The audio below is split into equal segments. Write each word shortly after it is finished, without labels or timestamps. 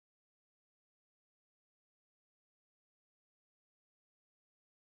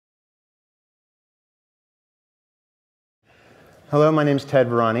Hello, my name is Ted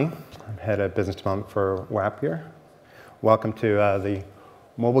Verani. I'm head of business development for Wappier. Welcome to the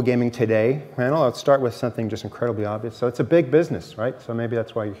Mobile Gaming Today panel. I'll start with something just incredibly obvious. So it's a big business, right? So maybe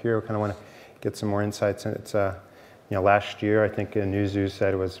that's why you're here. We kind of want to get some more insights. And it's, last year, I think Newzoo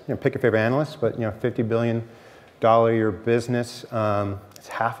said it was, pick your favorite analyst, but $50 billion a year business. It's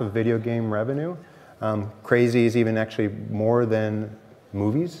half of video game revenue. Crazy is even actually more than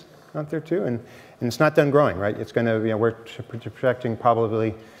movies out there too, and it's not done growing, right? It's going to, we're projecting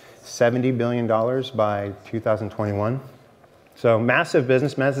probably $70 billion by 2021. So massive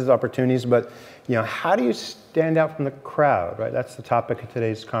business, massive opportunities, but how do you stand out from the crowd, right? That's the topic of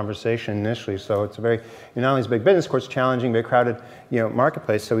today's conversation initially. So it's a very, not only is a big business, of course, challenging, very crowded,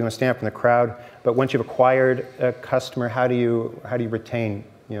 marketplace. So we want to stand out from the crowd. But once you've acquired a customer, how do you retain,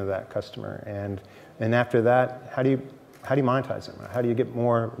 that customer? And after that, how do you monetize them? How do you get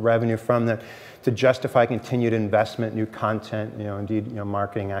more revenue from them to justify continued investment, new content, indeed,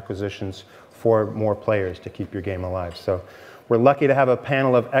 marketing acquisitions for more players to keep your game alive? So we're lucky to have a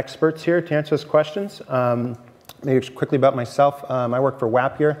panel of experts here to answer those questions. Maybe quickly about myself. I work for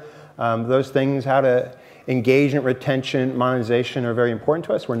Wappier. Those things, how to engagement, retention, monetization are very important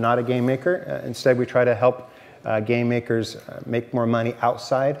to us. We're not a game maker. Instead, we try to help game makers make more money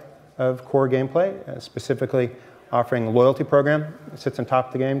outside of core gameplay, specifically offering a loyalty program that sits on top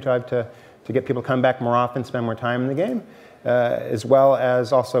of the game to get people to come back more often, spend more time in the game, as well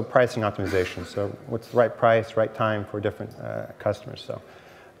as also pricing optimization. So what's the right price, right time for different customers. So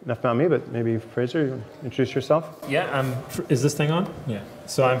enough about me, but maybe Fraser, you introduce yourself. Yeah, is this thing on? Yeah.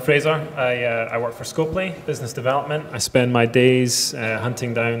 So I'm Fraser. I work for Scopely, business development. I spend my days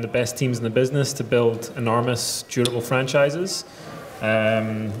hunting down the best teams in the business to build enormous, durable franchises.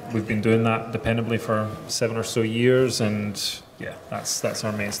 We've been doing that dependably for 7 or so years, and yeah, that's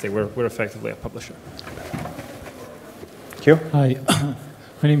our mainstay. We're effectively a publisher. Q? Hi,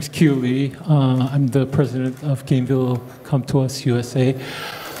 my name is Q Lee. I'm the president of GAMEVIL Come To Us USA.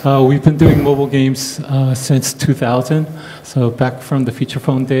 We've been doing mobile games since 2000, so back from the feature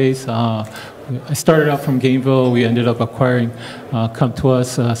phone days. I started out from GAMEVIL. We ended up acquiring Come To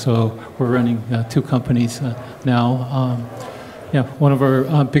Us, so we're running 2 companies now. Yeah, one of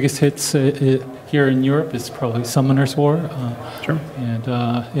our biggest hits here in Europe is probably Summoner's War. Sure. And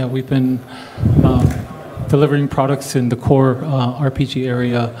yeah, we've been delivering products in the core RPG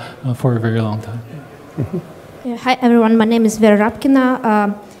area for a very long time. Yeah, hi everyone, my name is Vera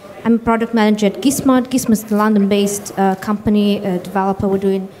Rabkina. I'm a product manager at Gismart. Gismart is a London-based company, developer. We're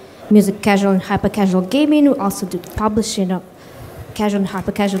doing music casual and hyper-casual gaming. We also do publishing of casual and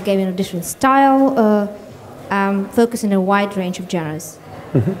hyper-casual gaming of different style. Focusing on a wide range of genres.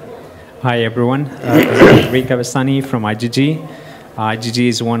 Hi everyone, this is Enric Cabestany from IGG. IGG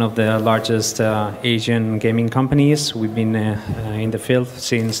is one of the largest Asian gaming companies. We've been in the field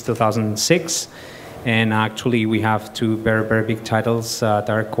since 2006, and actually we have 2 very, very big titles that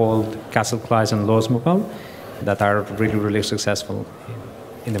are called Castle Clash and Lost Mobile that are really, really successful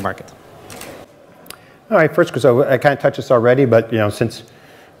in the market. All right, first, because I kind of touched this already, but since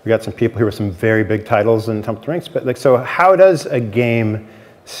we got some people here with some very big titles in top of the ranks. But so how does a game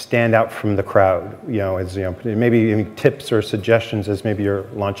stand out from the crowd? Maybe any tips or suggestions as maybe you're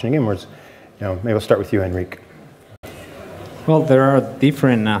launching a game, or maybe we'll start with you, Enric. Well, there are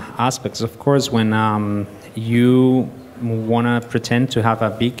different aspects. Of course, when you want to pretend to have a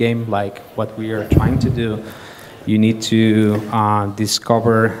big game like what we are trying to do, you need to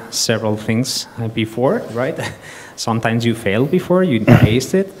discover several things before, right? Sometimes you fail before, you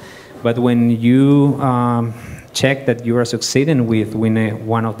taste it, but when you check that you are succeeding with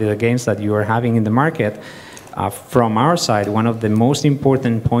one of the games that you are having in the market, from our side, one of the most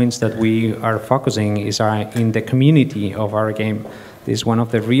important points that we are focusing is in the community of our game. This is one of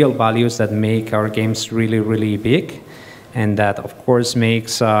the real values that make our games really, really big, and that, of course,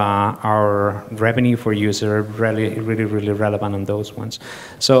 makes our revenue for user really, really, really relevant on those ones.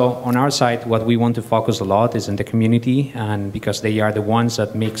 So on our side, what we want to focus a lot is in the community, and because they are the ones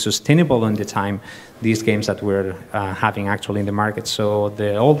that make sustainable in the time these games that we're having actually in the market. So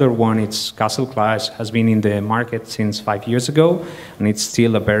the older one, it's Castle Clash, has been in the market since 5 years ago, and it's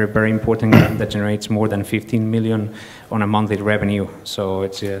still a very, very important game that generates more than 15 million on a monthly revenue. So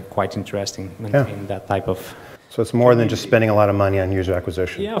it's quite interesting in that type of. So it's more than just spending a lot of money on user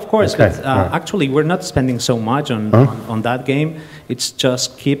acquisition. Yeah, of course. Okay. But actually, we're not spending so much on that game. It's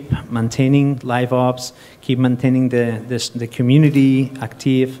just keep maintaining live ops, keep maintaining the community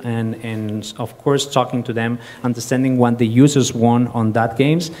active, and of course talking to them, understanding what the users want on that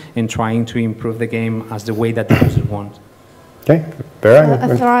games, and trying to improve the game as the way that the users want. Okay,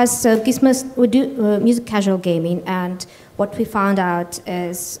 Vera. For us, Gismart, we do music casual gaming, and what we found out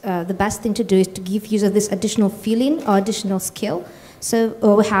is the best thing to do is to give users this additional feeling or additional skill. So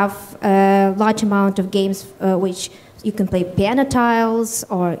we have a large amount of games which you can play piano tiles,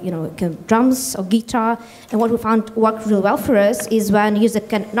 or drums or guitar. And what we found worked really well for us is when user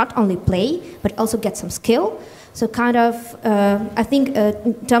can not only play but also get some skill. So kind of, I think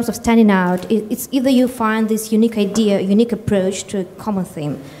in terms of standing out, it's either you find this unique idea, unique approach to a common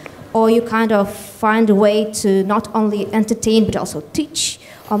theme, or you kind of find a way to not only entertain but also teach,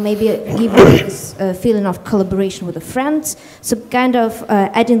 or maybe give you this feeling of collaboration with the friends. So kind of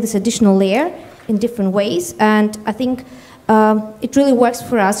adding this additional layer in different ways. And I think it really works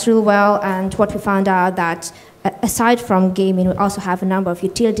for us really well. And what we found out that aside from gaming, we also have a number of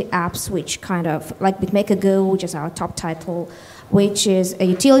utility apps which kind of, like BitMaker Go, which is our top title, which is a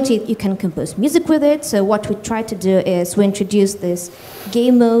utility. You can compose music with it. So what we try to do is we introduce this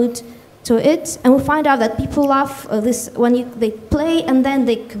game mode to it, and we find out that people love this when they play and then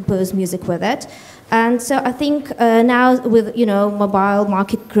they compose music with it. And so I think now with mobile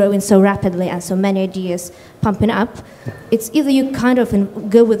market growing so rapidly and so many ideas pumping up, it's either you kind of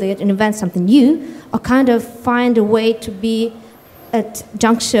go with it and invent something new, or kind of find a way to be at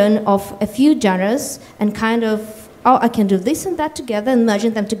junction of a few genres and kind of, oh, I can do this and that together and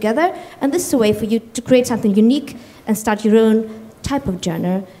merging them together, and this is a way for you to create something unique and start your own type of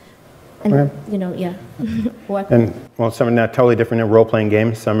genre. And, okay. And, well, something now totally different in role-playing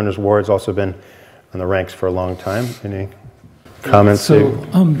games. Summoner's War has also been on the ranks for a long time. Any comments? So,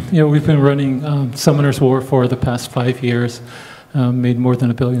 we've been running Summoner's War for the past 5 years, made more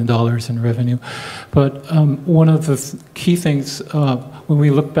than $1 billion in revenue. But one of the key things, when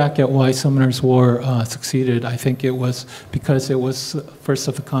we look back at why Summoner's War succeeded, I think it was because it was first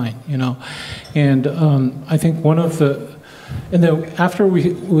of a kind, And I think one of the, and then after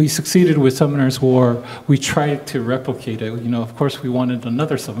we succeeded with Summoner's War, we tried to replicate it. Of course, we wanted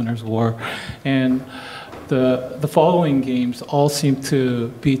another Summoner's War. And the following games all seemed to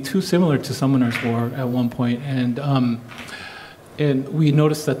be too similar to Summoner's War at one point. And we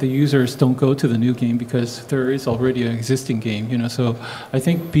noticed that the users don't go to the new game because there is already an existing game. So I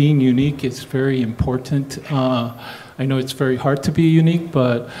think being unique is very important. I know it's very hard to be unique,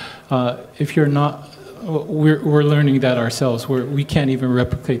 but if you're not, we're learning that ourselves. We can't even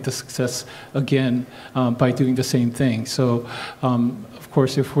replicate the success again by doing the same thing. So, of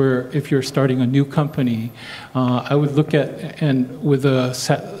course, if you're starting a new company, I would look at, and with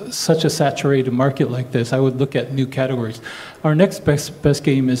such a saturated market like this, I would look at new categories. Our next best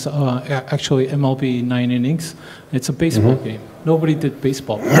game is actually MLB 9 Innings. It's a baseball game. Nobody did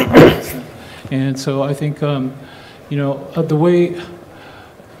baseball. And so I think the way.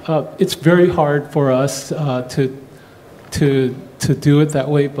 It's very hard for us to do it that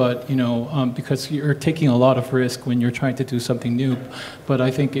way, but because you're taking a lot of risk when you're trying to do something new. But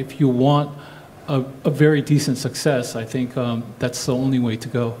I think if you want a very decent success, I think that's the only way to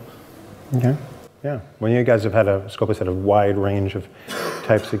go. Okay. Yeah. Well, you guys have had Scopely's had a wide range of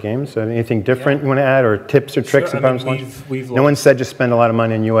types of games. Anything different you want to add, or tips or tricks about launch? No one said just spend a lot of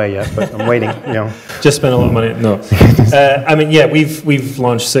money in UA yet, but I'm waiting. Just spend a lot of money. No. We've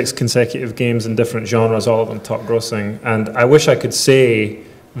launched 6 consecutive games in different genres, all of them top grossing. And I wish I could say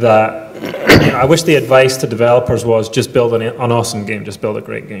that. I wish the advice to developers was just build an awesome game, just build a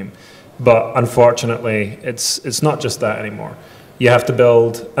great game. But unfortunately, it's not just that anymore. You have to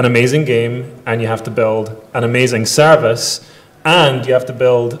build an amazing game, and you have to build an amazing service, and you have to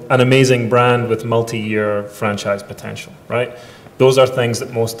build an amazing brand with multi-year franchise potential, right? Those are things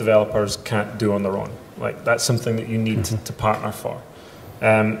that most developers can't do on their own. Like, that's something that you need to partner for.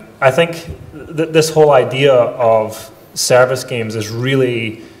 I think this whole idea of service games is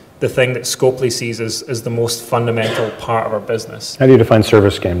really the thing that Scopely sees as the most fundamental part of our business. How do you define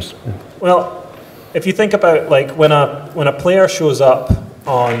service games? Well, if you think about, like, when a player shows up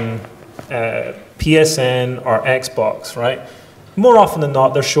on PSN or Xbox, right? More often than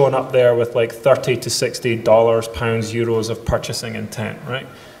not, they're showing up there with like $30 to $60, pounds, euros of purchasing intent, right?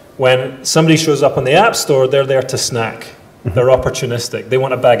 When somebody shows up on the App Store, they're there to snack. They're opportunistic. They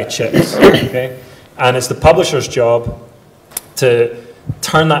want a bag of chips, okay? And it's the publisher's job to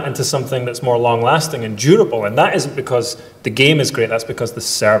turn that into something that's more long-lasting and durable. And that isn't because the game is great. That's because the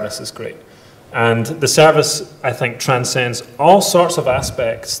service is great. And the service, I think, transcends all sorts of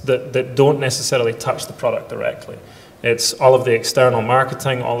aspects that don't necessarily touch the product directly. It's all of the external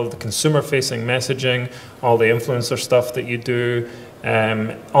marketing, all of the consumer-facing messaging, all the influencer stuff that you do,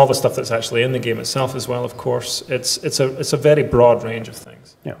 all the stuff that's actually in the game itself as well, of course. It's a very broad range of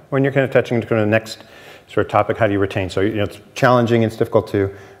things. Yeah. When you're kind of touching into the next sort of topic, how do you retain? So it's challenging, it's difficult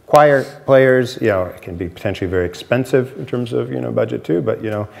to acquire players, it can be potentially very expensive in terms of, budget too, but,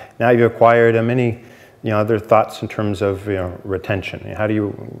 now you've acquired them. Any, other thoughts in terms of, retention? How do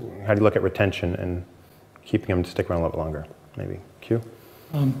you look at retention and keeping them to stick around a little longer? Maybe Q?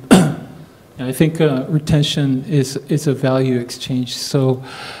 I think retention is a value exchange. So,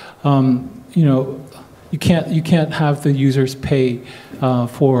 you can't have the users pay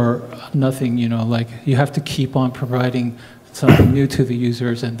for nothing. Like you have to keep on providing something new to the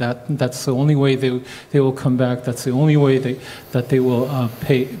users, and that's the only way they will come back. That's the only way that they will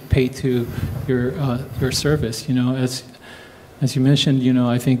pay to your service. As you mentioned,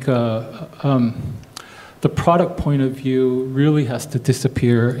 I think the product point of view really has to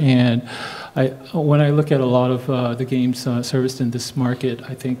disappear. And when I look at a lot of the games serviced in this market,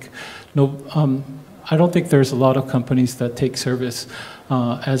 I think I don't think there's a lot of companies that take service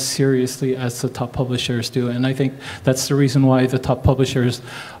as seriously as the top publishers do. And I think that's the reason why the top publishers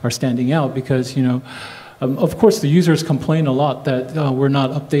are standing out, because, of course, the users complain a lot that we're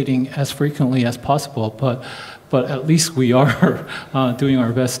not updating as frequently as possible, but at least we are doing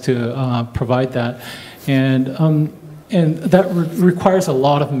our best to provide that. And that requires a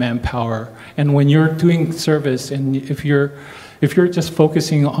lot of manpower. And when you're doing service, and if you're just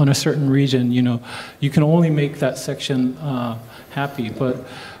focusing on a certain region, you can only make that section happy. But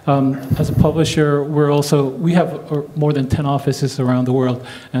as a publisher, we have more than 10 offices around the world,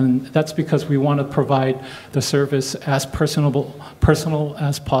 and that's because we want to provide the service as personal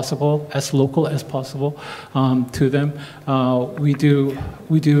as possible, as local as possible to them. We do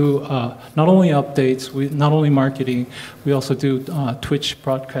not only updates, not only marketing, we also do Twitch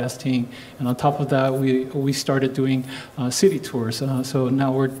broadcasting, and on top of that, we started doing city tours. So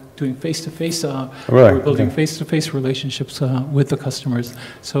now we're doing face-to-face. We're building face-to-face relationships with the customers.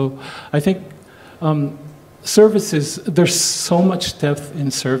 So I think services, there's so much depth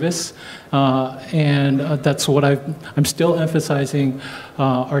in service, and that's what I'm still emphasizing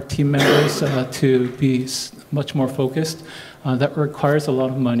our team members to be much more focused. That requires a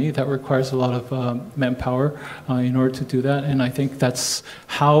lot of money, that requires a lot of manpower in order to do that, and I think that's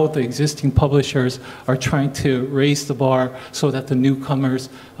how the existing publishers are trying to raise the bar so that the newcomers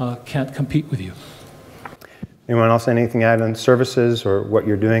can't compete with you. Anyone else anything to add on services or what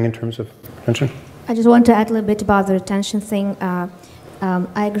you're doing in terms of retention? I just want to add a little bit about the retention thing.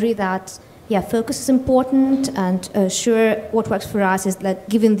 I agree that, focus is important, and sure, what works for us is like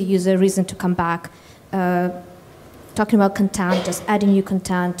giving the user a reason to come back. Talking about content, just adding new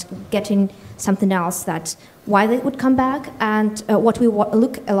content, getting something else that's why they would come back. And what we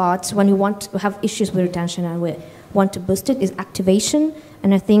look a lot when we want to have issues with retention and we want to boost it is activation.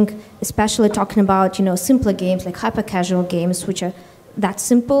 And I think especially talking about simpler games like hyper-casual games, which are that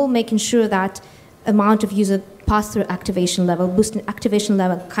simple, making sure that amount of user pass through activation level, boosting activation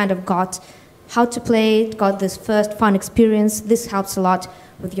level, kind of got how to play, got this first fun experience. This helps a lot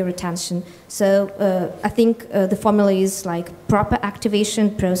with your retention. So I think the formula is like proper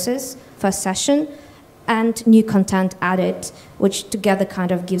activation process, first session, and new content added, which together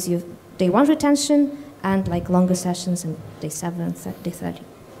kind of gives you day 1 retention and like longer sessions in day 7 and day 30.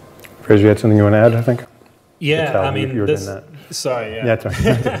 Fraser, you had something you want to add, I think? Yeah, I mean, you were doing that. Sorry, yeah. Yeah, it's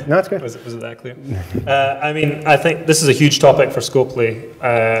right. No, it's good. Was it that clear? I mean, I think this is a huge topic for Scopely.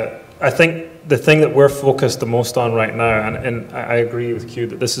 I think the thing that we're focused the most on right now, and I agree with Q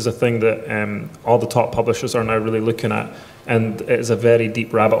that this is a thing that all the top publishers are now really looking at, and it is a very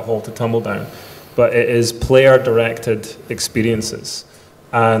deep rabbit hole to tumble down, but it is player-directed experiences.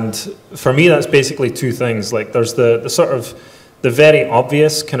 And for me, that's basically two things. Like there's the sort of the very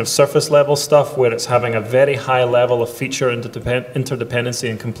obvious kind of surface level stuff where it's having a very high level of feature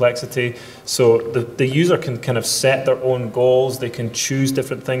interdependency and complexity. So the user can kind of set their own goals. They can choose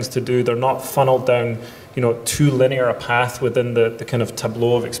different things to do. They're not funneled down, too linear a path within the kind of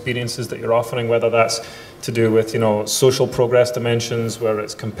tableau of experiences that you're offering, whether that's to do with, social progress dimensions, where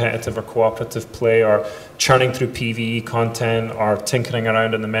it's competitive or cooperative play, or churning through PvE content, or tinkering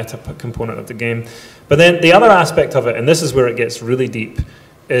around in the meta component of the game. But then the other aspect of it, and this is where it gets really deep,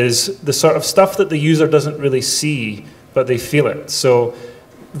 is the sort of stuff that the user doesn't really see, but they feel it. So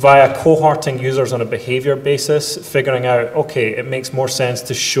via cohorting users on a behavior basis, figuring out, okay, it makes more sense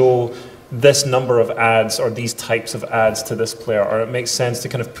to show this number of ads or these types of ads to this player, or it makes sense to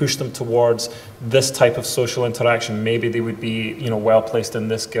kind of push them towards this type of social interaction. Maybe they would be, well placed in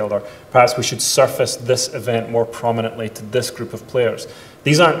this guild, or perhaps we should surface this event more prominently to this group of players.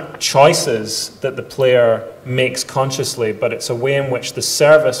 These aren't choices that the player makes consciously, but it's a way in which the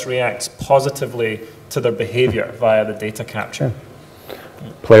service reacts positively to their behavior via the data capture. Okay.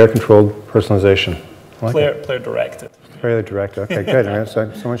 Player-controlled personalization. Player-directed. fairly direct. Okay, good.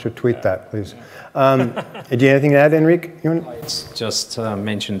 Someone should tweet that, please. Do you have anything to add, Enric? It's just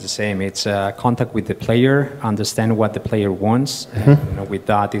mentioned the same. It's contact with the player, understand what the player wants. And, with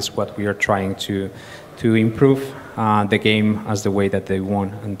that is what we are trying to improve the game as the way that they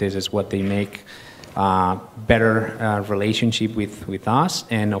want, and this is what they make better relationship with us.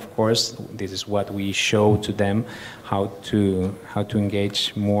 And of course, this is what we show to them how to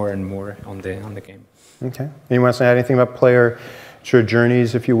engage more and more on the game. Okay. Anyone else add anything about player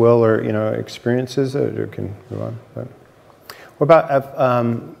journeys, if you will, or experiences, or can move on? But what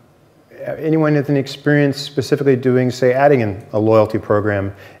about anyone with an experience specifically doing, say, adding in a loyalty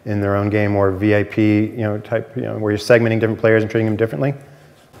program in their own game, or VIP, type, where you're segmenting different players and treating them differently?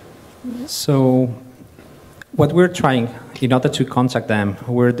 So, what we're trying, in order to contact them,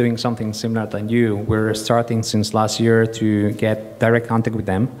 we're doing something similar than you. We're starting since last year to get direct contact with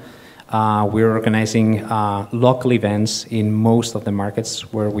them. We're organizing local events in most of the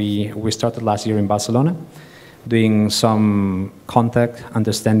markets where we started last year in Barcelona, doing some contact,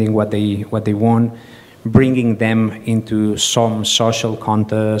 understanding what they want, bringing them into some social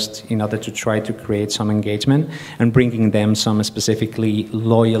contest in order to try to create some engagement, and bringing them some specifically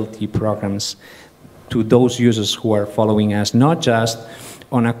loyalty programs to those users who are following us, not just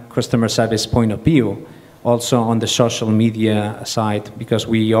on a customer service point of view, also on the social media side, because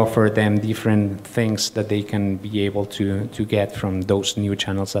we offer them different things that they can be able to get from those new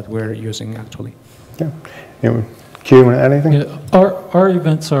channels that we're using actually. Yeah. Q, you want to add anything? Yeah, our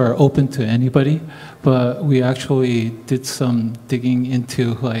events are open to anybody, but we actually did some digging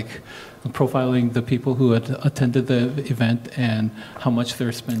into profiling the people who had attended the event and how much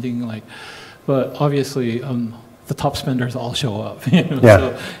they're spending. But obviously, the top spenders all show up. Yeah.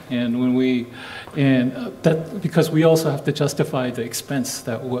 So, that because we also have to justify the expense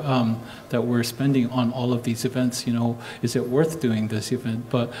that we're spending on all of these events. Is it worth doing this event?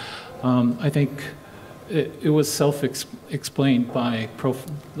 But I think it was self-explained by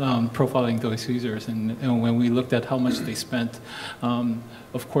profiling those users, and when we looked at how much they spent,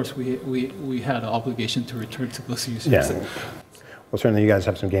 of course we had an obligation to return to those users. Yeah. Well, certainly you guys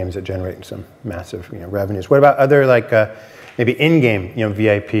have some games that generate some massive revenues. What about other maybe in-game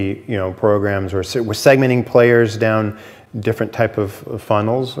VIP programs, or we're segmenting players down different type of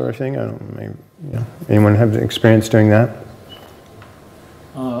funnels or anything? I don't know, maybe, anyone have experience doing that?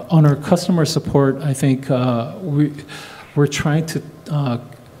 On our customer support, I think we're trying to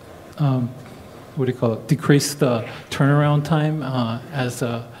decrease the turnaround time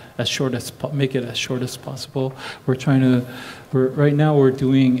make it as short as possible. Right now we're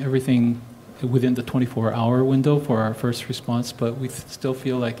doing everything within the 24-hour window for our first response, but we still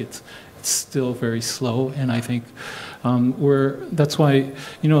feel like it's still very slow, and I think that's why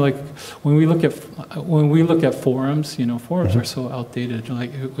when we look at forums, forums are so outdated.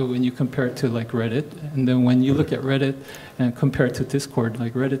 When you compare it to Reddit, and then when you look at Reddit and compare it to Discord,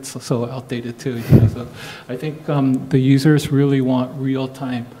 Reddit's so outdated too. So I think the users really want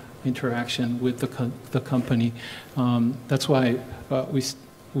real-time interaction with the company. That's why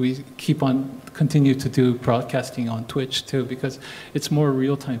we continue to do broadcasting on Twitch too, because it's more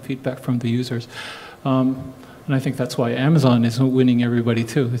real-time feedback from the users. And I think that's why Amazon is winning everybody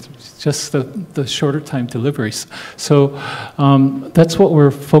too. It's just the shorter time deliveries. So that's what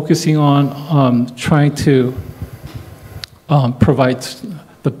we're focusing on, trying to provide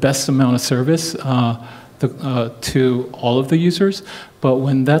the best amount of service to all of the users. But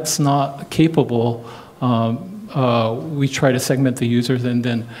when that's not capable, we try to segment the users and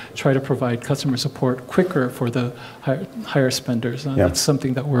then try to provide customer support quicker for the higher spenders. Yeah. That's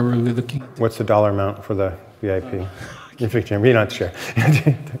something that we're really looking at. What's the dollar amount for the VIP? You don't have to share.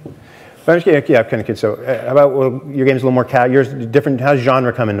 But yeah, I'm kind of curious. So how about, your game's a little more yours different. How's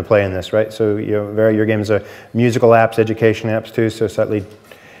genre come into play in this, right? So Vera, your game's a musical apps, education apps too, so slightly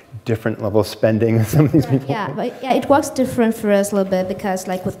different level of spending than some of these people. Yeah, but it works different for us a little bit, because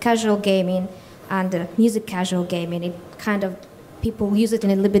with casual gaming and music casual gaming, it kind of, people use it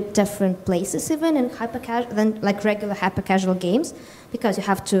in a little bit different places even in than regular hyper casual games, because you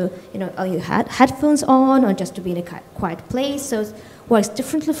have to, you had headphones on or just to be in a quiet place. So it works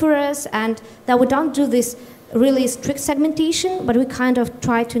differently for us, and that we don't do this really strict segmentation, but we kind of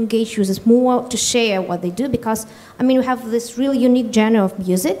try to engage users more to share what they do, because we have this really unique genre of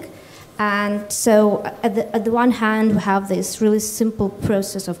music, and so at the one hand we have this really simple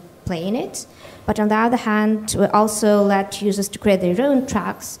process of playing it, but on the other hand we also let users to create their own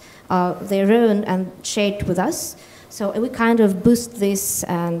tracks, their own, and share it with us. So we kind of boost this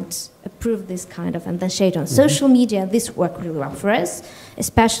and approve this kind of, and then share it on social media. This worked really well for us,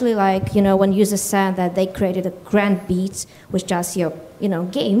 especially like, when users said that they created a grand beat, which does your,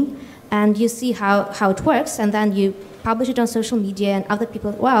 game, and you see how it works, and then you publish it on social media, and other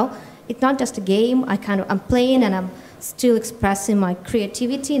people, well, it's not just a game. I'm playing, and I'm still expressing my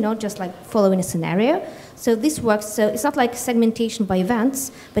creativity, not just like following a scenario. So this works. So it's not like segmentation by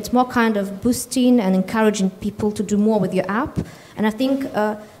events, but it's more kind of boosting and encouraging people to do more with your app. And I think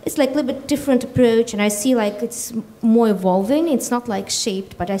it's like a little bit different approach, and I see like it's more evolving. It's not like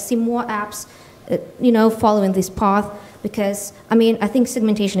shaped, but I see more apps, following this path. Because I think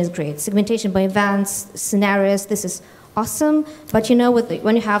segmentation is great. Segmentation by events, scenarios. This is awesome. But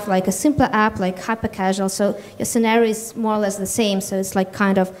when you have like a simpler app like hyper casual, so your scenario is more or less the same. So it's like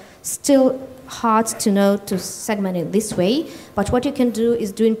kind of still hard to segment it this way. But what you can do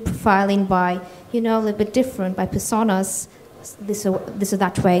is doing profiling by, a little bit different, by personas, this or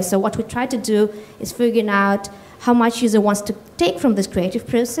that way. So what we try to do is figuring out how much user wants to take from this creative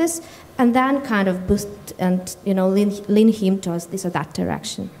process, and then kind of boost and, lean him towards this or that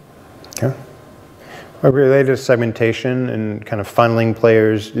direction. Okay. Well, related to segmentation and kind of funneling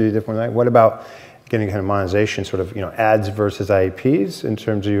players, what about getting kind of monetization, sort of, ads versus IAPs in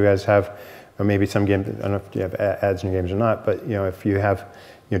terms of you guys have, or maybe some games, I don't know if you have ads in your games or not, but, if you have,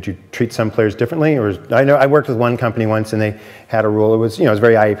 do you treat some players differently? Or I know I worked with one company once, and they had a rule. It was, it was a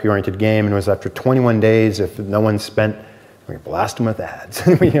very IAP-oriented game, and it was after 21 days, if no one spent, we blast them with ads.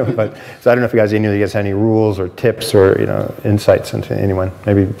 But so I don't know if you guys had any rules or tips or insights into anyone.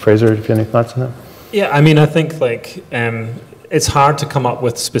 Maybe Fraser, if you have any thoughts on that. Yeah, I think like it's hard to come up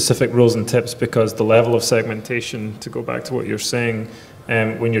with specific rules and tips because the level of segmentation, to go back to what you're saying,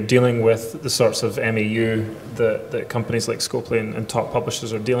 when you're dealing with the sorts of MAU that companies like Scopely and top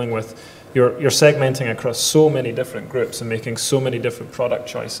publishers are dealing with, you're segmenting across so many different groups and making so many different product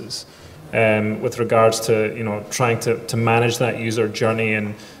choices with regards to trying to manage that user journey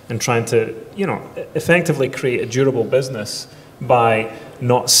and trying to effectively create a durable business by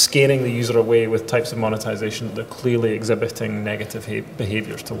not scaring the user away with types of monetization that they're clearly exhibiting negative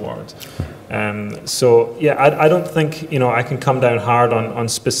behaviors towards. So yeah, I don't think I can come down hard on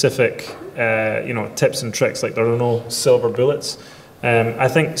specific tips and tricks. Like there are no silver bullets. I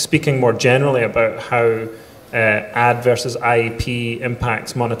think speaking more generally about how ad versus IAP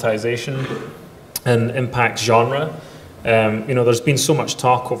impacts monetization and impacts genre. There's been so much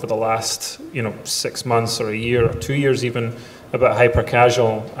talk over the last 6 months or a year or 2 years even about hyper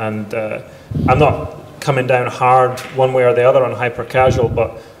casual, and I'm not coming down hard one way or the other on hyper casual,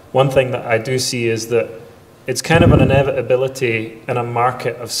 but one thing that I do see is that it's kind of an inevitability in a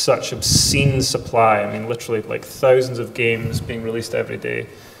market of such obscene supply. Literally like thousands of games being released every day,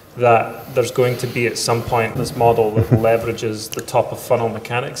 that there's going to be at some point this model that leverages the top of funnel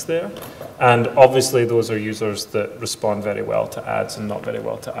mechanics there. And obviously those are users that respond very well to ads and not very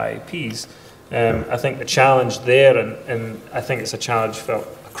well to IAPs. I think the challenge there, and I think it's a challenge felt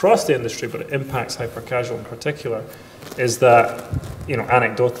across the industry, but it impacts hyper-casual in particular, is that,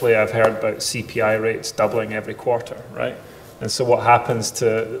 anecdotally I've heard about CPI rates doubling every quarter, right? And so what happens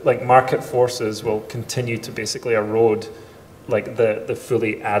to, market forces will continue to basically erode the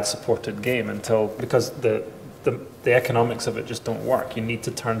fully ad-supported game because the economics of it just don't work. You need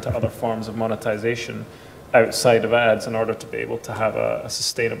to turn to other forms of monetization outside of ads in order to be able to have a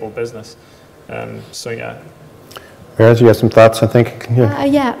sustainable business. So yeah. Vera, you have some thoughts, I think?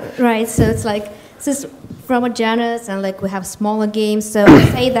 Yeah, right. So it's this is from a genres, and we have smaller games. So I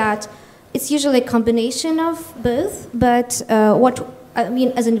say that it's usually a combination of both. But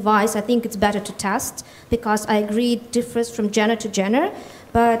as advice, I think it's better to test, because I agree it differs from genre to genre.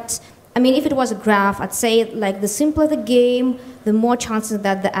 But if it was a graph, I'd say the simpler the game, the more chances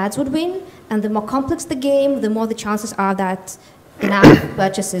that the ads would win, and the more complex the game, the more the chances are that in-app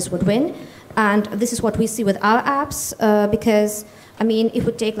purchases would win. And this is what we see with our apps, because if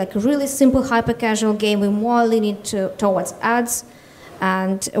we take a really simple hyper-casual game, we're more leaning towards ads,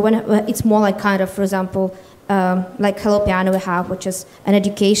 and when it's more for example, like Hello Piano we have, which is an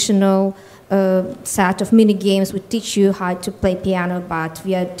educational set of mini games which teach you how to play piano, but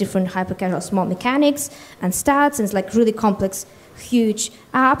via different hyper-casual small mechanics and stats, and it's really complex, huge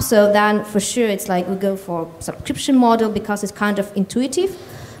app. So then for sure it's we go for subscription model because it's kind of intuitive.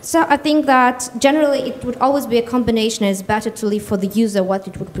 So I think that generally it would always be a combination. It's better to leave for the user what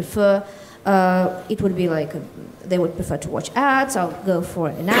it would prefer. It would be they would prefer to watch ads or go for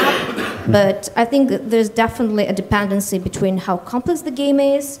an app. But I think there's definitely a dependency between how complex the game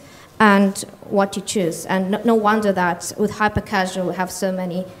is and what you choose. And no wonder that with hyper casual we have so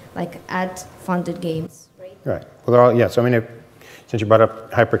many ad-funded games. Right. Well, they're all, yeah, so I mean, since you brought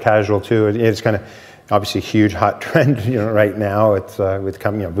up hyper-casual too, it's kind of obviously a huge hot trend, right now. It's with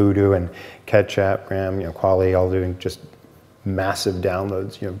Voodoo and Ketchup, Graham, Quali, all doing just massive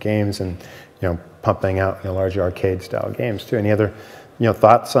downloads, games and, pumping out, large arcade-style games too. Any other,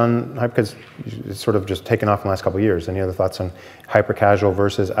 thoughts on, because it's sort of just taken off in the last couple of years. Any other thoughts on hyper-casual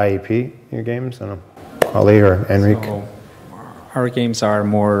versus IEP games? I don't know, Quali or Enric? So, our games are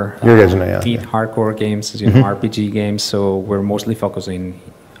more deep hardcore games, RPG games, so we're mostly focusing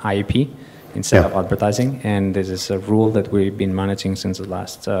IEP instead of advertising, and this is a rule that we've been managing since the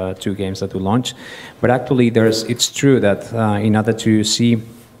last 2 games that we launched. But actually, it's true that in order to see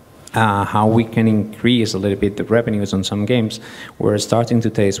how we can increase a little bit the revenues on some games, we're starting to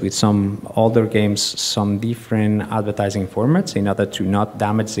test with some older games some different advertising formats in order to not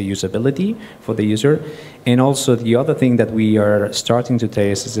damage the usability for the user. And also the other thing that we are starting to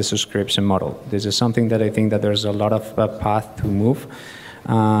test is the subscription model. This is something that I think that there's a lot of path to move.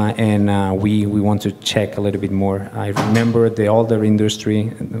 We want to check a little bit more. I remember the older industry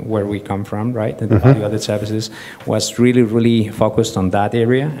where we come from, right? And the value-added services was really, really focused on that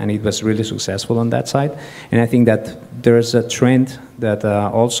area, and it was really successful on that side. And I think that there's a trend that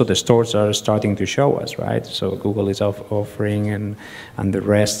also the stores are starting to show us, right? So Google is offering, and the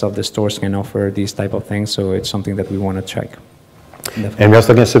rest of the stores can offer these type of things. So it's something that we want to check. Definitely. And we're also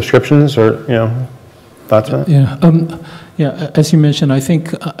looking at subscriptions, or thoughts on it? Yeah, as you mentioned, I think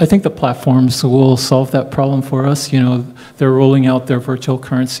the platforms will solve that problem for us. They're rolling out their virtual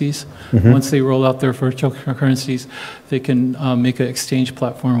currencies. Once they roll out their virtual currencies, they can make an exchange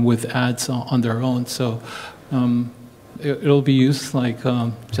platform with ads on their own. So it'll be used like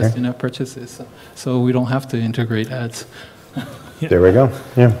just in-app purchases. So we don't have to integrate ads. There we go.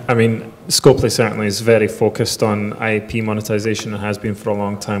 Yeah. I mean, Scopely certainly is very focused on IAP monetization and has been for a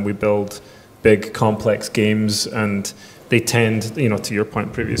long time. We build big, complex games, and they tend, to your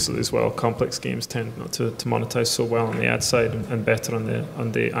point previously as well, complex games tend not to monetize so well on the ad side and better on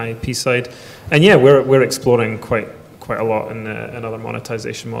the IAP side. And yeah, we're exploring quite a lot in other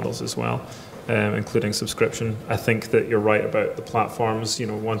monetization models as well, including subscription. I think that you're right about the platforms,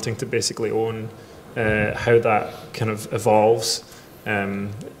 wanting to basically own how that kind of evolves.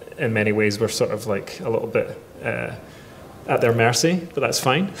 In many ways, we're sort of like a little bit at their mercy, but that's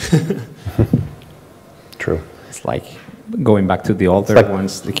fine. True. It's like going back to the older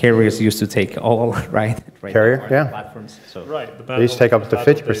ones. The carriers used to take all, right? Carrier, yeah. Platforms. So. Right. They used to take up to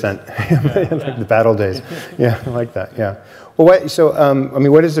 50%. Like the battle days. Yeah, I like that. Yeah. Well, so I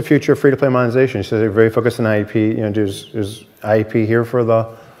mean, what is the future of free-to-play monetization? You said they're very focused on IEP. Is IEP here for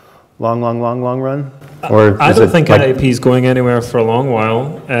the long run? Or I don't think IEP is going anywhere for a long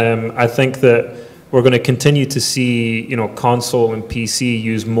while. I think that we're going to continue to see, console and PC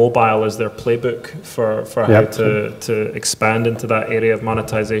use mobile as their playbook for how to expand into that area of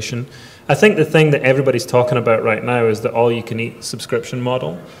monetization. I think the thing that everybody's talking about right now is the all-you-can-eat subscription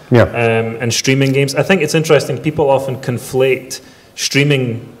model and streaming games. I think it's interesting. People often conflate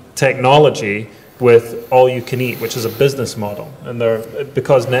streaming technology with all-you-can-eat, which is a business model. And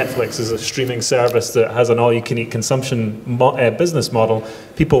because Netflix is a streaming service that has an all-you-can-eat consumption business model,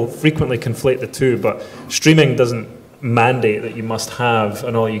 people frequently conflate the two, but streaming doesn't mandate that you must have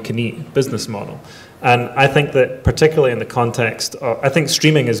an all-you-can-eat business model. And I think that particularly in the context of, I think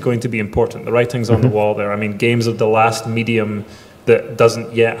streaming is going to be important. The writing's on the wall there. I mean, games are the last medium that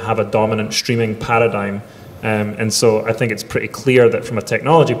doesn't yet have a dominant streaming paradigm. And so I think it's pretty clear that from a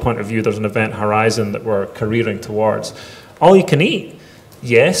technology point of view, there's an event horizon that we're careering towards. All you can eat,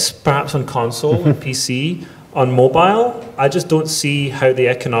 yes, perhaps on console and PC. On mobile, I just don't see how the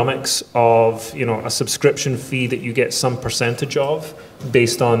economics of a subscription fee that you get some percentage of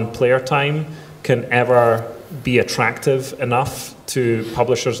based on player time can ever be attractive enough to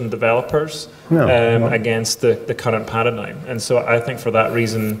publishers and developers against the current paradigm. And so I think for that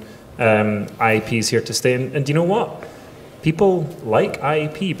reason, IEP is here to stay. And you know what? People like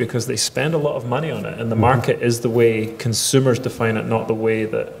IEP because they spend a lot of money on it, and the market is the way consumers define it, not the way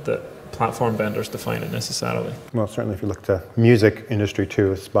that platform vendors define it necessarily. Well, certainly if you look to music industry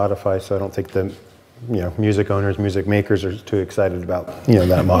too, with Spotify, so I don't think the music owners, music makers are too excited about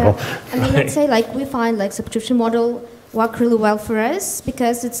that model. Yeah. I mean, let's say we find subscription model work really well for us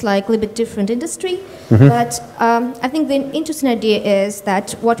because it's a little bit different industry. But I think the interesting idea is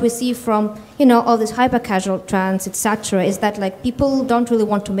that what we see from all these hyper casual trends, etc., is that people don't really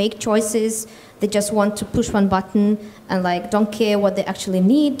want to make choices. They just want to push one button and don't care what they actually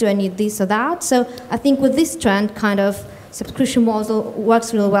need. Do I need this or that? So I think with this trend, kind of subscription model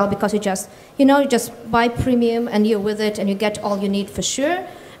works really well because you just buy premium and you're with it and you get all you need for sure.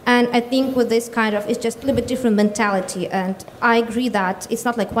 And I think with this kind of, it's just a little bit different mentality. And I agree that it's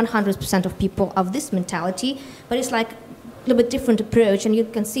not like 100% of people have this mentality, but it's like a little bit different approach. And you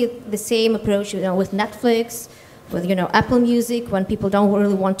can see the same approach, with Netflix, with, Apple Music, when people don't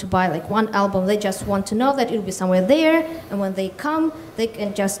really want to buy like one album, they just want to know that it'll be somewhere there. And when they come, they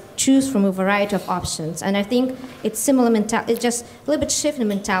can just choose from a variety of options. And I think it's similar mentality, it's just a little bit shift in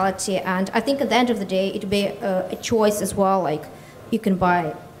mentality. And I think at the end of the day, it'll be a choice as well. Like you can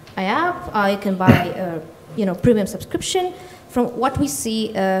buy an app, or you can buy premium subscription. From what we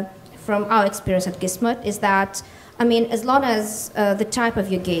see from our experience at Gismart is that, as long as the type of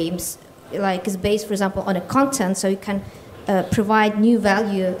your games is based, for example, on a content, so you can provide new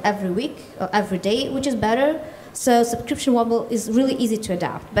value every week or every day, which is better. So subscription model is really easy to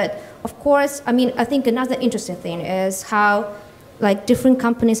adapt. But of course, I think another interesting thing is how different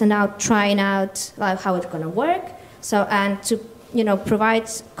companies are now trying out how it's going to work. So, and to provide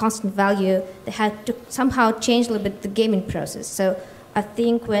constant value, they had to somehow change a little bit the gaming process. So I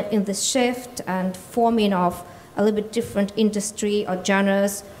think when in the shift and forming of a little bit different industry or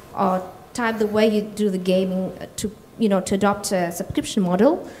genres or type the way you do the gaming to adopt a subscription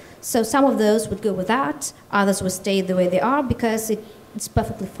model. So some of those would go with that, others would stay the way they are because it's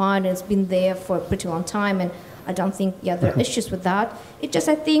perfectly fine and it's been there for a pretty long time, and I don't think there are issues with that. It just,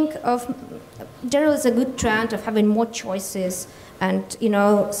 I think, generally it's a good trend of having more choices and,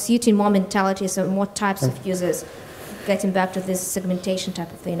 suiting more mentalities and more types of users, getting back to this segmentation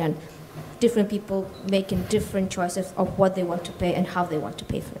type of thing, and different people making different choices of what they want to pay and how they want to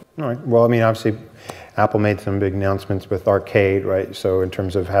pay for it. All right. Well, obviously, Apple made some big announcements with Arcade, right? So in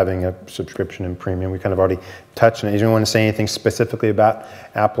terms of having a subscription and premium, we kind of already touched on it. Do you want to say anything specifically about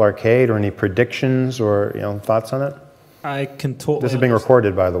Apple Arcade or any predictions or thoughts on it? I can totally. This is being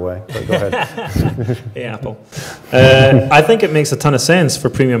recorded, by the way. So go ahead. Hey, Apple. I think it makes a ton of sense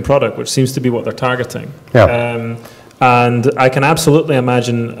for premium product, which seems to be what they're targeting. Yeah. And I can absolutely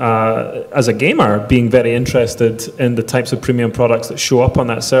imagine, as a gamer, being very interested in the types of premium products that show up on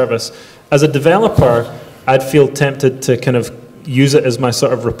that service. As a developer, I'd feel tempted to kind of use it as my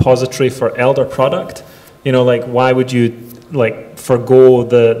sort of repository for elder product. Why would you forgo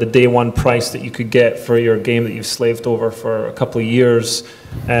the day one price that you could get for your game that you've slaved over for a couple of years,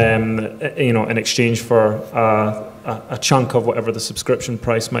 in exchange for a chunk of whatever the subscription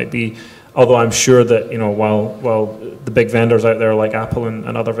price might be. Although I'm sure that while the big vendors out there like Apple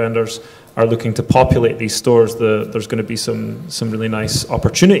and other vendors are looking to populate these stores, there's going to be some really nice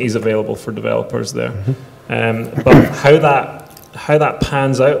opportunities available for developers there. But how that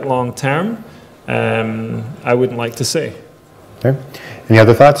pans out long term, I wouldn't like to say. Okay. Any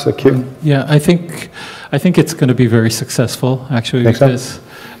other thoughts? Yeah, I think it's going to be very successful, actually, because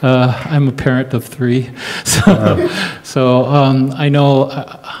I'm a parent of 3, so I know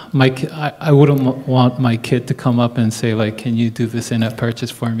I wouldn't want my kid to come up and say can you do this in-app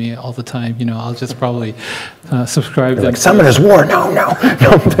purchase for me all the time? I'll just probably subscribe them. Summoner's War, no.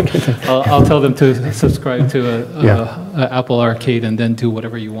 I'll tell them to subscribe to a Apple Arcade and then do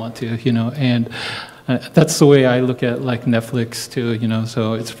whatever you want to, and. That's the way I look at Netflix too,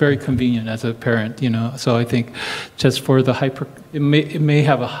 so it's very convenient as a parent, so I think just for the it may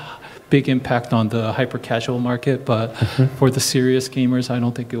have a big impact on the hyper-casual market, but for the serious gamers, I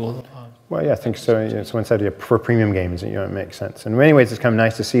don't think it will. Well, yeah, I think so. Someone said for premium games, it makes sense. And in many ways, it's kind of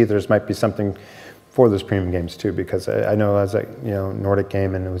nice to see there might be something for those premium games too, because I know as a Nordic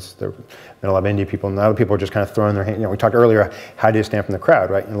game, and there were a lot of indie people, and a lot of people are just kind of throwing their hand. We talked earlier, how do you stand from the crowd,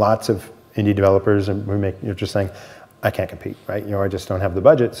 right? And lots of indie developers and you're just saying, I can't compete, right? I just don't have the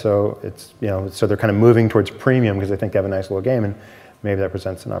budget. So it's so they're kind of moving towards premium because they think they have a nice little game, and maybe that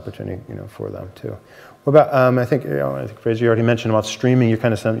presents an opportunity, for them too. What about I think Fraser, you already mentioned about streaming.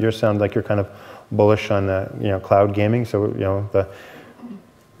 You sound like you're kind of bullish on cloud gaming. So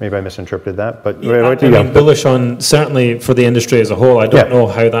maybe I misinterpreted that, but bullish on, certainly for the industry as a whole. I don't know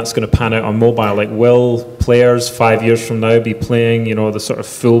how that's going to pan out on mobile. Will players 5 years from now be playing, the sort of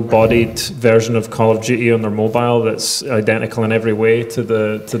full-bodied version of Call of Duty on their mobile that's identical in every way to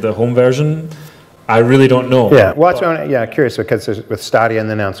the home version? I really don't know. Yeah, well, that's curious because with Stadia and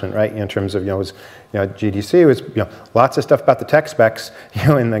the announcement, right? In terms of GDC was lots of stuff about the tech specs,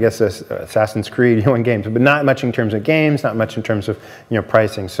 and I guess Assassin's Creed, in games, but not much in terms of games, not much in terms of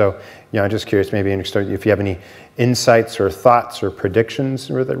pricing. So I'm just curious, maybe if you have any insights or thoughts or predictions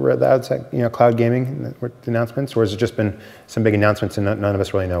with that cloud gaming announcements, or has it just been some big announcements and none of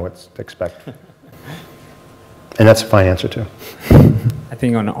us really know what to expect? And that's a fine answer too. I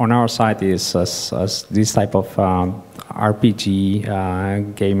think on our side is as this type of RPG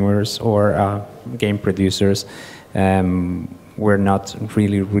gamers or game producers, we're not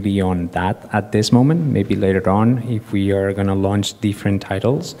really on that at this moment. Maybe later on, if we are going to launch different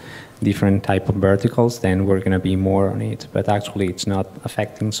titles, different type of verticals, then we're going to be more on it. But actually, it's not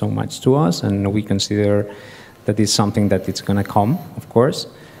affecting so much to us, and we consider that it's something that it's going to come, of course,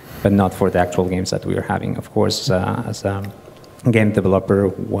 but not for the actual games that we are having. Of course, as a game developer,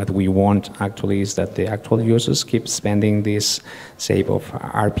 what we want actually is that the actual users keep spending this save of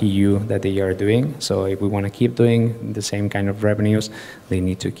RPU that they are doing. So if we want to keep doing the same kind of revenues, they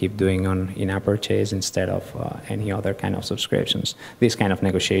need to keep doing on in-app purchase instead of any other kind of subscriptions. This kind of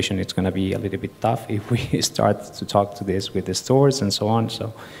negotiation, it's going to be a little bit tough if we start to talk to this with the stores and so on.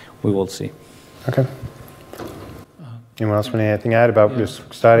 So we will see. Okay. Anyone else want anything to add about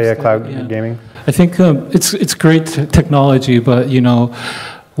just Stadia, cloud gaming? I think it's great technology, but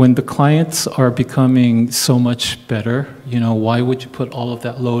when the clients are becoming so much better, why would you put all of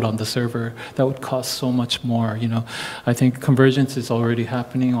that load on the server? That would cost so much more. I think convergence is already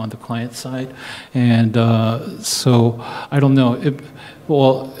happening on the client side, and so I don't know.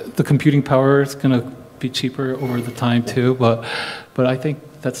 Well, the computing power is going to be cheaper over the time too, but I think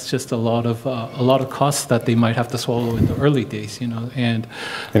that's just a lot of costs that they might have to swallow in the early days, and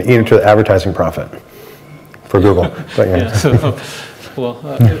eat into the advertising profit for Google. But, yeah, so, well,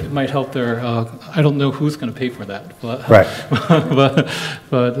 it might help their. I don't know who's going to pay for that, but right.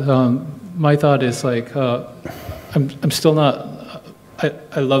 but my thought is like I'm still not.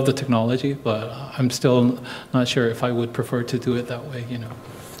 I love the technology, but I'm still not sure if I would prefer to do it that way,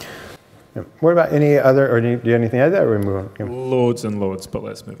 Yeah. What about any other, or do you have anything to add that, or we move on? Loads and loads, but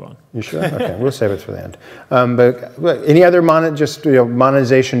let's move on. You sure? Okay, we'll save it for the end. But any other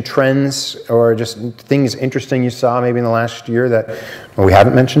monetization trends, or just things interesting you saw maybe in the last year that we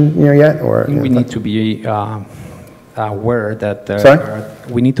haven't mentioned yet? Or we need to be aware that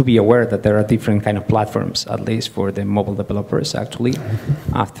there are different kind of platforms, at least for the mobile developers. Actually,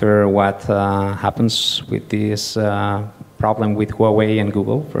 after what happens with this problem with Huawei and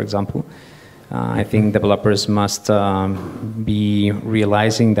Google, for example, I think developers must be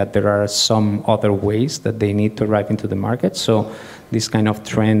realizing that there are some other ways that they need to arrive into the market. So this kind of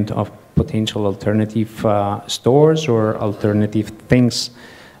trend of potential alternative stores or alternative things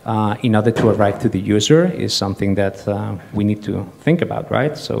in order to arrive to the user is something that we need to think about,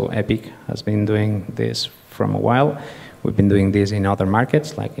 right? So Epic has been doing this from a while. We've been doing this in other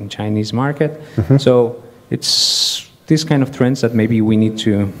markets, like in Chinese market. So it's these kind of trends that maybe we need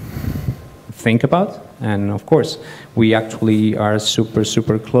to think about. And of course, we actually are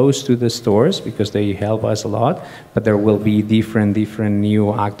super close to the stores because they help us a lot, but there will be different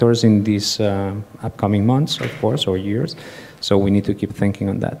new actors in these upcoming months, of course, or years. So we need to keep thinking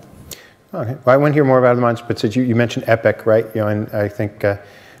on that. Okay. Well, I want to hear more about the months, but since you mentioned Epic, right? And I think, of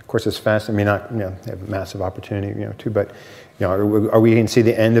course, it's fast. I mean, not they have a massive opportunity, too. But are we going to see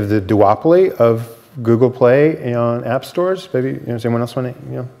the end of the duopoly of Google Play on app stores? Maybe does anyone else want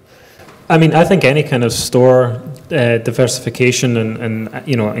to? I mean, I think any kind of store diversification and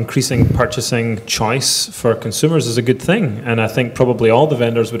increasing purchasing choice for consumers is a good thing, and I think probably all the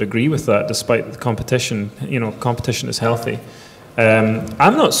vendors would agree with that, despite the competition. Competition is healthy.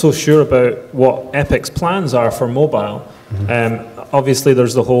 I'm not so sure about what Epic's plans are for mobile. Obviously,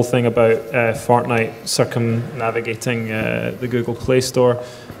 there's the whole thing about Fortnite circumnavigating the Google Play Store.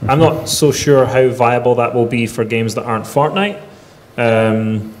 I'm not so sure how viable that will be for games that aren't Fortnite.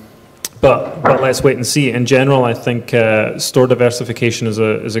 But let's wait and see. In general, I think store diversification is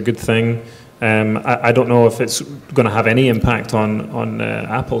a good thing. I don't know if it's going to have any impact on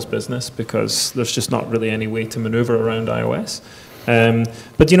Apple's business because there's just not really any way to maneuver around iOS.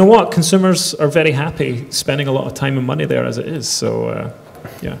 But you know what? Consumers are very happy spending a lot of time and money there as it is. So,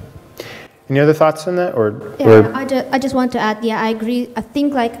 yeah. Any other thoughts on that? I just want to add, I agree. I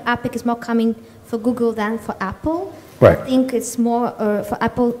think like Epic is more coming for Google than for Apple. Right. I think it's more for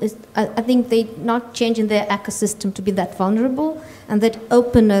Apple. I think they're not changing their ecosystem to be that vulnerable, and that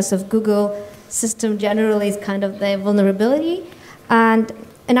openness of Google system generally is kind of their vulnerability. And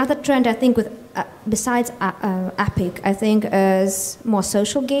another trend I think with besides Epic, I think is more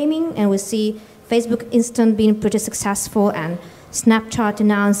social gaming, and we see Facebook Instant being pretty successful, and Snapchat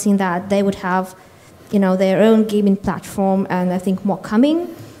announcing that they would have, their own gaming platform, and I think more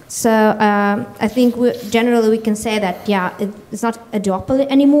coming. So I think generally we can say that, it's not a duopoly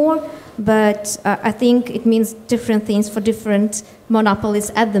anymore, but I think it means different things for different monopolies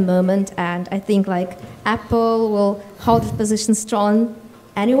at the moment, and I think like Apple will hold its position strong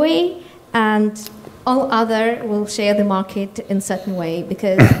anyway, and all other will share the market in certain way,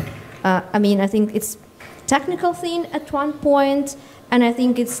 because I think it's technical thing at one point, and I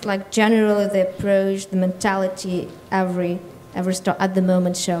think it's like generally the approach, the mentality every EverStore at the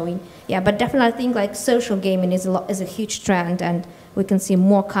moment showing. Yeah, but definitely I think like social gaming is a huge trend, and we can see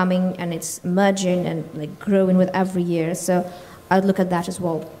more coming, and it's emerging and like growing with every year. So I'd look at that as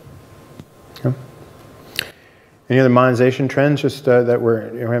well. Okay. Any other monetization trends just that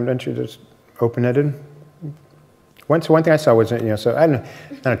haven't mentioned, just open-ended? One thing I saw was, so I don't know,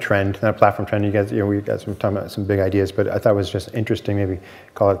 not a trend, not a platform trend. You guys, we guys were talking about some big ideas, but I thought it was just interesting. Maybe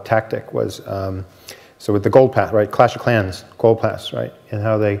call it tactic. Was so with the Gold Pass, right? Clash of Clans Gold Pass, right? And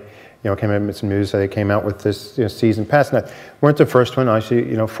how they, came out with some news that they came out with this season pass. Now, weren't the first one. Actually,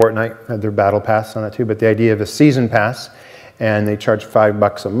 Fortnite had their battle pass on that too. But the idea of a season pass, and they charge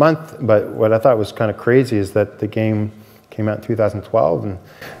 $5 a month. But what I thought was kind of crazy is that the game came out in 2012, and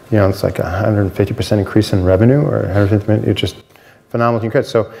it's like 150% increase in revenue, or 150%. It's just phenomenal increase.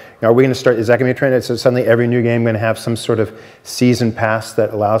 So, are we going to start? Is that going to be a trend? So suddenly, every new game going to have some sort of season pass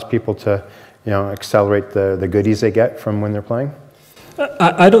that allows people to, accelerate the goodies they get from when they're playing?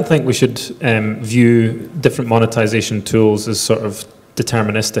 I don't think we should view different monetization tools as sort of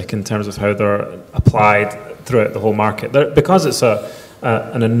deterministic in terms of how they're applied throughout the whole market. Because it's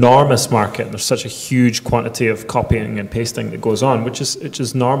an enormous market, and there's such a huge quantity of copying and pasting that goes on, which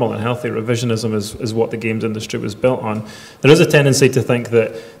is normal and healthy. Revisionism is what the games industry was built on. There is a tendency to think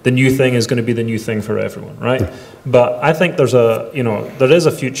that the new thing is going to be the new thing for everyone, right? But I think there is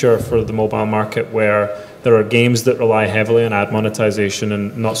a future for the mobile market where there are games that rely heavily on ad monetization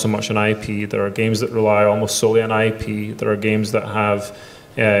and not so much on IP. There are games that rely almost solely on IP. There are games that have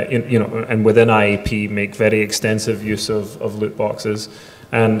and within IEP make very extensive use of loot boxes.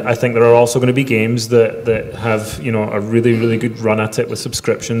 And I think there are also going to be games that have a really, really good run at it with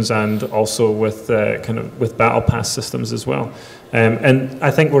subscriptions, and also with with battle pass systems as well. And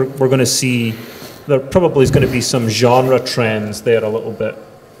I think we're going to see there probably is going to be some genre trends there a little bit,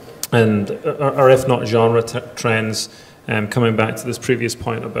 or if not genre trends. Coming back to this previous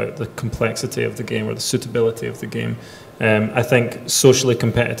point about the complexity of the game or the suitability of the game, I think socially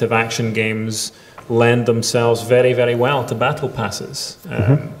competitive action games lend themselves very, very well to battle passes.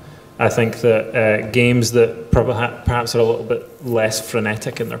 I think that games that perhaps are a little bit less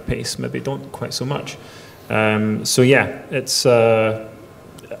frenetic in their pace maybe don't quite so much. So yeah,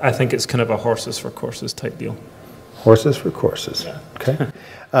 I think it's kind of a horses for courses type deal. Horses for courses. Yeah. Okay.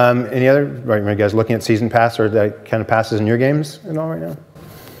 Any other? Right, are you guys looking at season pass or the kind of passes in your games and all right now?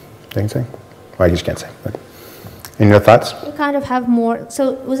 Anything? Well, I just can't say. But any other thoughts? You kind of have more.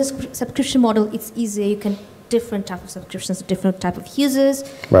 So with a subscription model, it's easier. You can different type of subscriptions, different type of users.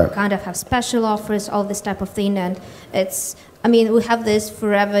 Right. You kind of have special offers, all this type of thing, and it's. I mean, we have this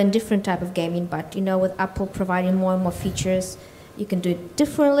forever in different type of gaming, but with Apple providing more and more features, you can do it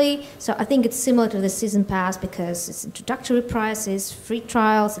differently. So I think it's similar to the season pass because it's introductory prices, free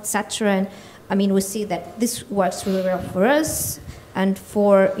trials, etc. And I mean, we see that this works really well for us and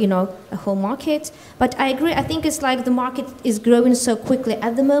for the whole market. But I agree. I think it's like the market is growing so quickly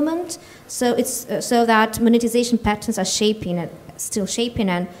at the moment. So it's so that monetization patterns are still shaping,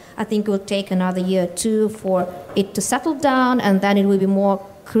 and I think it will take another year or two for it to settle down, and then it will be more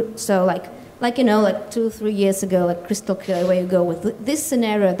so like 2 or 3 years ago, like crystal clear where you go with this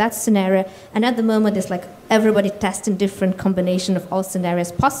scenario, that scenario, and at the moment it's like everybody testing different combination of all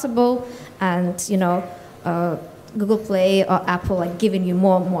scenarios possible, and Google Play or Apple like giving you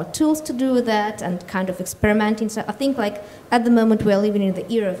more and more tools to do that and kind of experimenting. So I think like at the moment we're living in the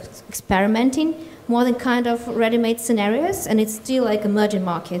era of experimenting more than kind of ready-made scenarios, and it's still like emerging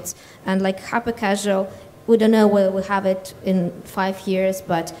markets, and like hyper casual. We don't know whether we'll have it in 5 years,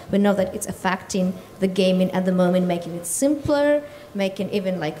 but we know that it's affecting the gaming at the moment, making it simpler, making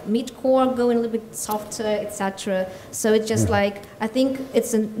even like mid-core going a little bit softer, etc. So it's just like, I think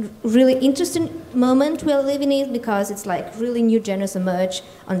it's a really interesting moment we're living in because it's like really new genres emerge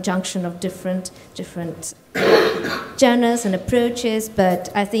on junction of different genres and approaches. But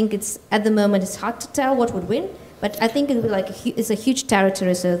I think at the moment it's hard to tell what would win. But I think it's a huge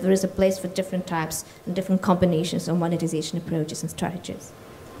territory, so there is a place for different types and different combinations of monetization approaches and strategies.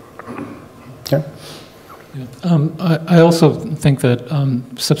 Yeah. I also think that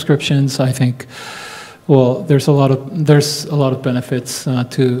subscriptions, I think, well, there's a lot of benefits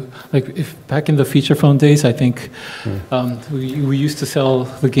to, like, if back in the feature phone days, I think we used to sell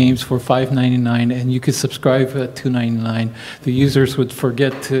the games for $5.99, and you could subscribe at $2.99. The users would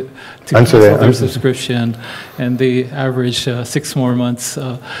forget to cancel their subscription, and they average 6 more months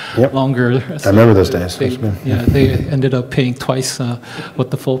longer. So I remember those days. They ended up paying twice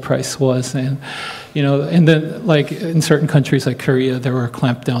what the full price was, and and then like in certain countries like Korea, there were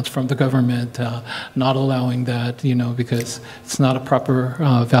clampdowns from the government not allowing that, because it's not a proper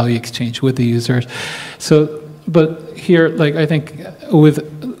value exchange with the users. So, but here, like I think with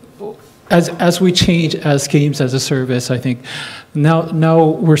as we change as games as a service, I think now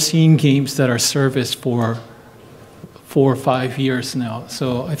we're seeing games that are serviced for 4 or 5 years now.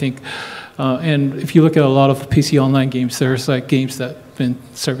 So I think, and if you look at a lot of PC online games, there's like games that have been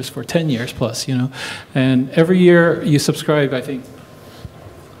serviced for 10 years plus, you know, and every year you subscribe, I think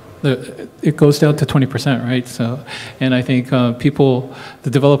it goes down to 20%, right? So, and I think the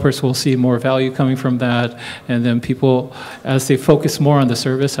developers will see more value coming from that, and then people, as they focus more on the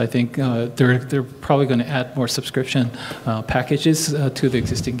service, I think they're probably going to add more subscription packages to the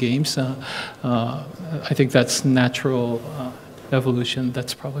existing games. I think that's natural evolution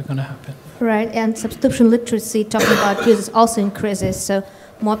that's probably going to happen. Right, and subscription literacy, talking about users, also increases. So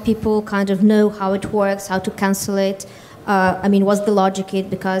more people kind of know how it works, how to cancel it. I mean, what's the logic in?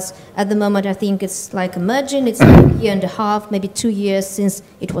 Because at the moment, I think it's like emerging. It's like a year and a half, maybe 2 years since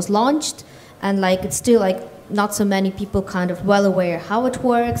it was launched, and like it's still like not so many people kind of well aware how it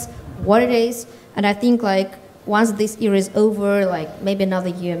works, what it is. And I think like once this era is over, like maybe another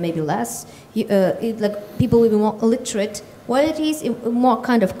year, maybe less, like people will be more literate. What it is, a more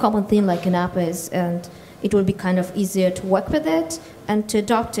kind of common thing like an app is, and it will be kind of easier to work with it and to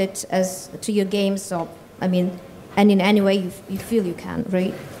adopt it as to your games. So I mean. And in any way you feel you can,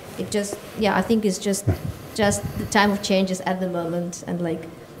 right? It just, yeah, I think it's just the time of change is at the moment, and like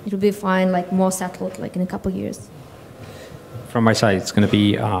it'll be fine, like more settled, like in a couple of years. From my side, it's going to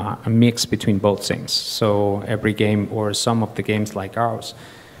be a mix between both things. So every game, or some of the games like ours,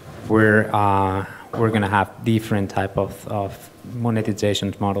 we're going to have different type of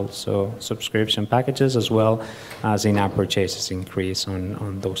monetization models, so subscription packages as well as in-app purchases increase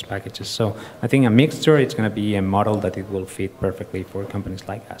on those packages. So I think a mixture, it's going to be a model that it will fit perfectly for companies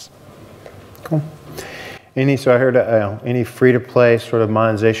like us. Cool. So I heard any free-to-play sort of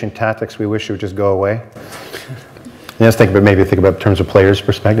monetization tactics we wish would just go away? Let's think about in terms of players'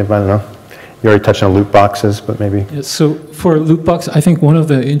 perspective. I don't know. You already touched on loot boxes, but maybe. Yeah, so for loot box, I think one of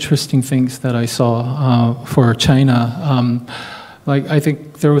the interesting things that I saw for China, like I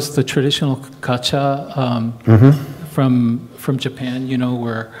think there was the traditional gacha from Japan, you know,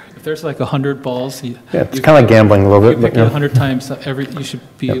 where if there's like 100 balls, it's kind of like gambling a little bit. You pick it 100 times, you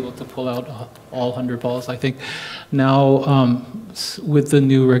should be able to pull out all 100 balls. I think now with the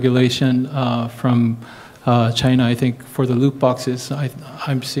new regulation from China, I think for the loot boxes,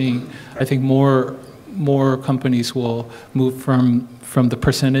 I'm seeing, I think more companies will move from the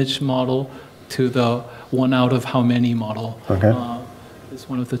percentage model to the one out of how many model. Okay. Is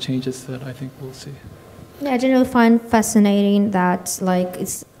one of the changes that I think we'll see. Yeah, I generally find fascinating that like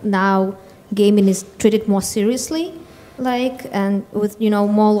it's now gaming is treated more seriously, like, and with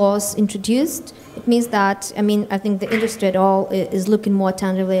more laws introduced. It means that, I mean, I think the industry at all is looking more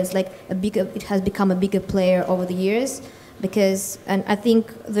tangibly as like it has become a bigger player over the years, and I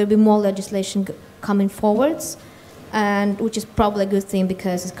think there'll be more legislation coming forwards, and which is probably a good thing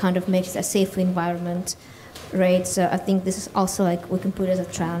because it kind of makes a safer environment, right? So I think this is also like we can put it as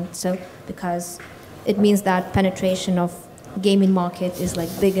a trend. So because it means that penetration of gaming market is like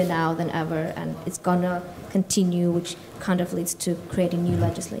bigger now than ever, and it's gonna continue, which kind of leads to creating new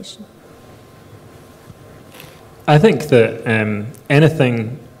legislation. I think that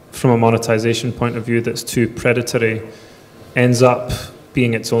anything from a monetization point of view that's too predatory ends up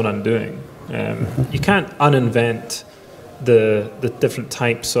being its own undoing. You can't uninvent the different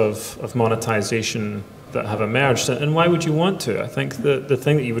types of monetization that have emerged, and why would you want to? I think the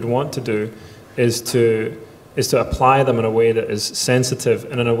thing that you would want to do is to apply them in a way that is sensitive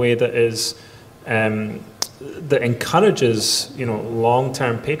and in a way that is that encourages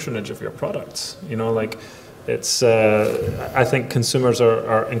long-term patronage of your products. Like it's I think consumers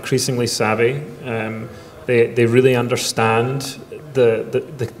are increasingly savvy. They really understand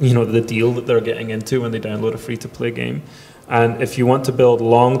the deal that they're getting into when they download a free-to-play game. And if you want to build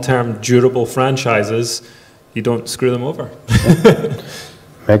long-term, durable franchises, you don't screw them over.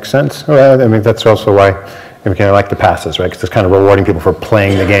 Makes sense. Well, I mean, that's also why we kind of like the passes, right? Because it's kind of rewarding people for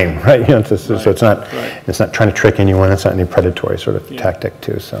playing the game, right? So it's not trying to trick anyone. It's not any predatory sort of tactic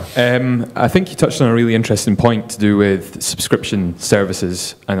too. So I think you touched on a really interesting point to do with subscription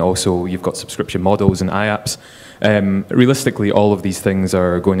services, and also you've got subscription models and IAPs. Realistically, all of these things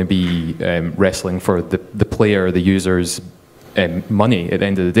are going to be wrestling for the player, the user's money at the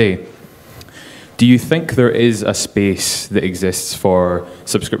end of the day. Do you think there is a space that exists for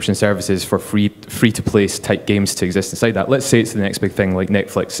subscription services for free-to-play type games to exist inside that? Let's say it's the next big thing like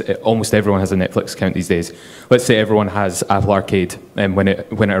Netflix. Almost everyone has a Netflix account these days. Let's say everyone has Apple Arcade when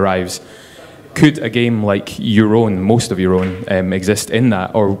it arrives. could a game like your own, most of your own, exist in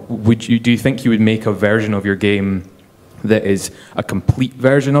that? Or do you think you would make a version of your game that is a complete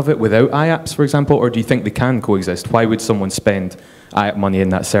version of it without IAPs, for example? Or do you think they can coexist? Why would someone spend IAP money in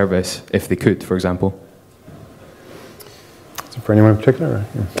that service if they could, for example? Is it for anyone in particular? Or?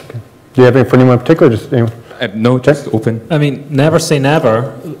 Yeah, okay. Do you have any for anyone in particular? Just anyone? No, just open. I mean, never say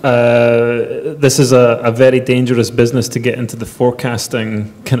never. This is a very dangerous business to get into the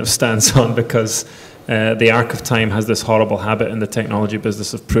forecasting kind of stance on, because the arc of time has this horrible habit in the technology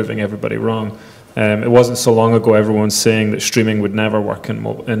business of proving everybody wrong. It wasn't so long ago everyone's saying that streaming would never work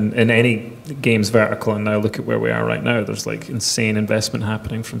in any games vertical, and now look at where we are right now. There's like insane investment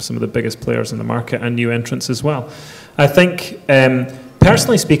happening from some of the biggest players in the market and new entrants as well. I think,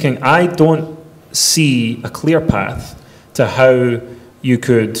 personally speaking, I don't see a clear path to how you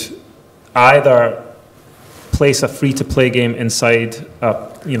could either place a free-to-play game inside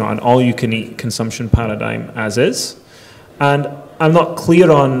an all-you-can-eat consumption paradigm as is, and I'm not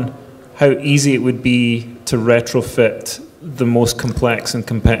clear on how easy it would be to retrofit the most complex and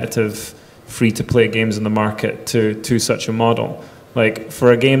competitive free-to-play games in the market to such a model. Like,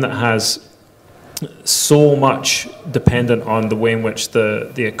 for a game that has so much dependent on the way in which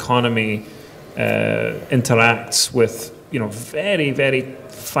the economy interacts with, very, very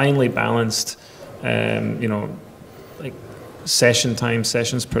finely balanced, like session time,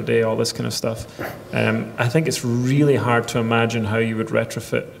 sessions per day, all this kind of stuff. I think it's really hard to imagine how you would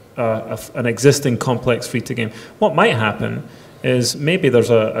retrofit an existing complex free-to game. What might happen is maybe there's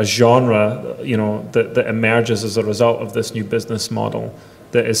a genre, that emerges as a result of this new business model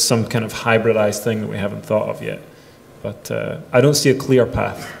that is some kind of hybridized thing that we haven't thought of yet. But I don't see a clear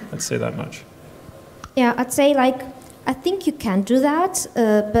path, I'd say that much. Yeah, I'd say, I think you can do that,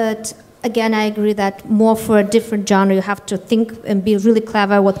 but again, I agree that more for a different genre, you have to think and be really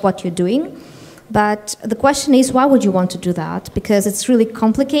clever with what you're doing. But the question is, why would you want to do that? Because it's really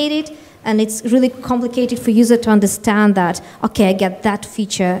complicated, and it's really complicated for user to understand that, okay, I get that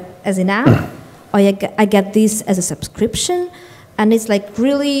feature as an app, or I get this as a subscription. And it's like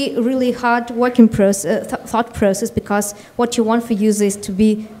really, really hard working thought process, because what you want for users is to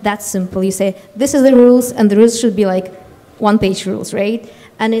be that simple. You say, this is the rules, and the rules should be like one-page rules, right?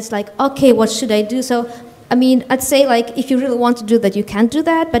 And it's like, okay, what should I do? So, I mean, I'd say if you really want to do that, you can do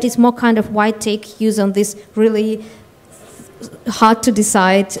that, but it's more kind of why take use on this really hard to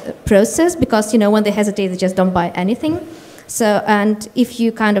decide process, because, when they hesitate, they just don't buy anything. So, and if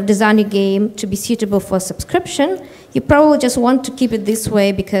you kind of design your game to be suitable for subscription, you probably just want to keep it this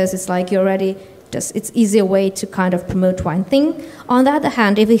way, because it's like you're already it's easier way to kind of promote one thing. On the other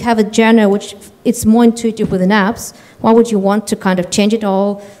hand, if you have a genre which it's more intuitive within apps, why would you want to kind of change it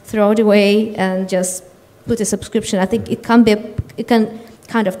all, throw it away, and just put a subscription? I think it can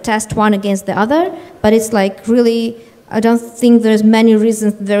kind of test one against the other, but it's like really, I don't think there's many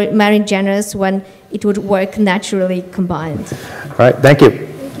reasons, many genres when it would work naturally combined. All right, thank you.